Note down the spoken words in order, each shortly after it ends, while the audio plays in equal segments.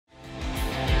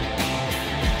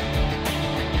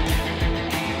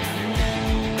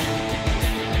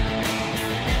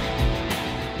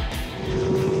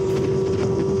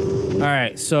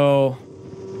so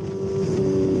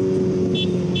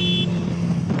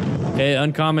okay,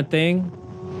 uncommon thing.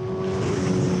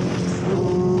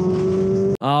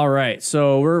 All right,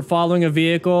 so we're following a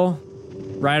vehicle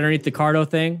right underneath the Cardo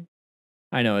thing.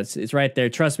 I know it's right there.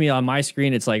 Trust me, on my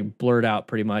screen, it's like blurred out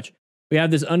pretty much. We have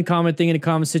this uncommon thing in a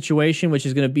common situation, which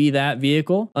is going to be that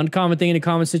vehicle. Uncommon thing in a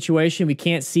common situation, we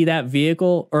can't see that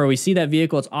vehicle, or we see that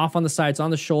vehicle, it's off on the side, it's on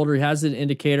the shoulder, it has an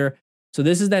indicator. So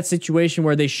this is that situation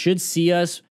where they should see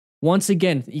us. Once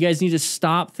again, you guys need to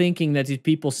stop thinking that these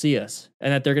people see us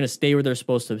and that they're going to stay where they're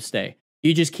supposed to stay.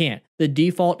 You just can't. The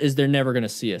default is they're never going to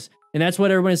see us. And that's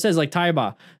what everyone says, like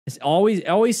Taiba. It's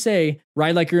always say,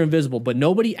 ride like you're invisible, but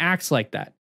nobody acts like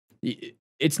that.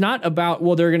 It's not about,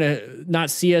 well, they're going to not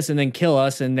see us and then kill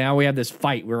us, and now we have this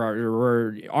fight where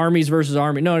we're armies versus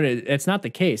army. No, it's not the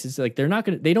case. It's like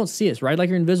they don't see us. Ride like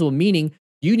you're invisible, meaning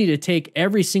you need to take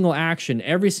every single action,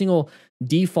 every single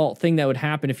default thing that would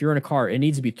happen if you're in a car. It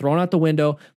needs to be thrown out the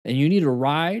window, and you need to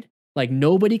ride like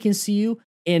nobody can see you.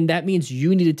 And that means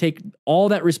you need to take all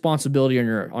that responsibility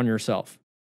on yourself.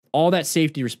 All that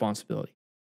safety responsibility.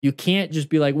 You can't just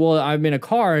be like, well, I'm in a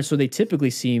car, so they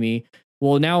typically see me.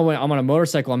 Well, now when I'm on a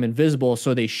motorcycle, I'm invisible,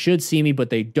 so they should see me,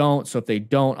 but they don't. So if they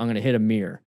don't, I'm going to hit a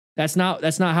mirror. That's not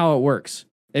how it works.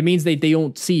 It means they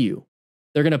don't see you.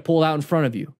 They're going to pull out in front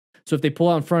of you. So if they pull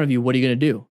out in front of you, what are you going to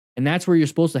do? And that's where you're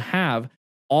supposed to have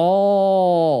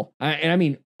all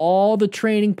the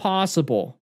training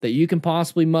possible that you can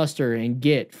possibly muster and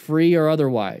get, free or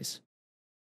otherwise,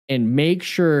 and make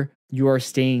sure you are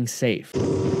staying safe.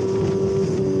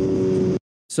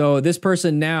 So this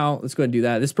person now, let's go ahead and do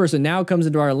that. This person now comes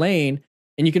into our lane,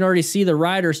 and you can already see the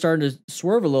rider starting to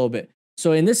swerve a little bit.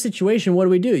 So in this situation, what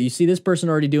do? You see this person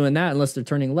already doing that unless they're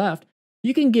turning left.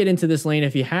 You can get into this lane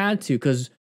if you had to, because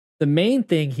the main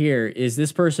thing here is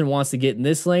this person wants to get in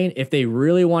this lane. If they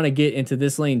really want to get into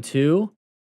this lane too,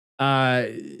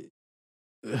 we're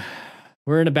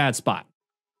in a bad spot.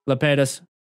 Lapedas,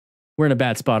 we're in a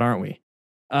bad spot, aren't we?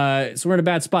 So we're in a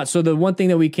bad spot. So the one thing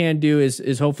that we can do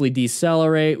is hopefully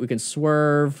decelerate. We can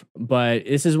swerve, but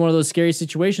this is one of those scary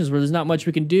situations where there's not much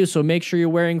we can do. So make sure you're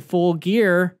wearing full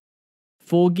gear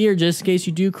just in case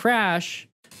you do crash.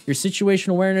 Your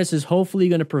situational awareness is hopefully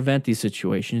going to prevent these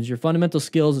situations. Your fundamental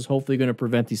skills is hopefully going to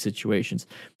prevent these situations.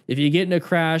 If you get in a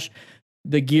crash,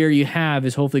 the gear you have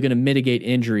is hopefully going to mitigate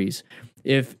injuries.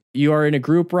 If you are in a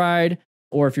group ride,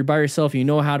 or if you're by yourself, you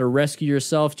know how to rescue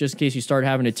yourself just in case you start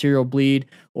having arterial bleed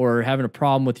or having a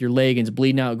problem with your leg and it's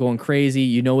bleeding out, going crazy.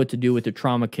 You know what to do with the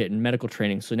trauma kit and medical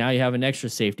training. So now you have an extra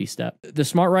safety step. The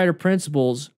Smart Rider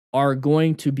principles are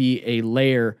going to be a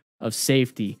layer of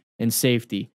safety and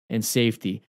safety and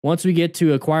safety. Once we get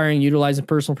to acquiring, utilizing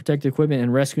personal protective equipment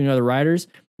and rescuing other riders,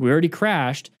 we already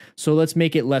crashed, so let's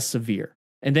make it less severe.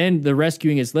 And then the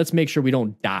rescuing is, let's make sure we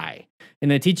don't die. And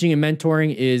the teaching and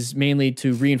mentoring is mainly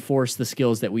to reinforce the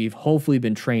skills that we've hopefully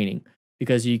been training,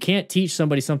 because you can't teach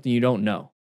somebody something you don't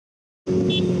know.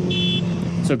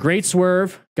 So great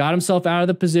swerve, got himself out of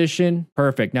the position.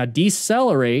 Perfect. Now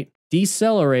decelerate,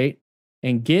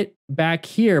 and get back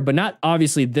here, but not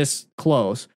obviously this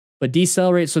close, but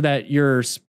decelerate so that you're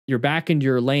back into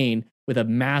your lane with a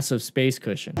massive space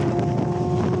cushion.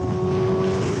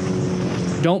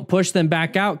 Don't push them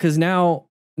back out, because now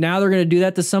they're going to do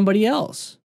that to somebody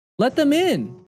else. Let them in.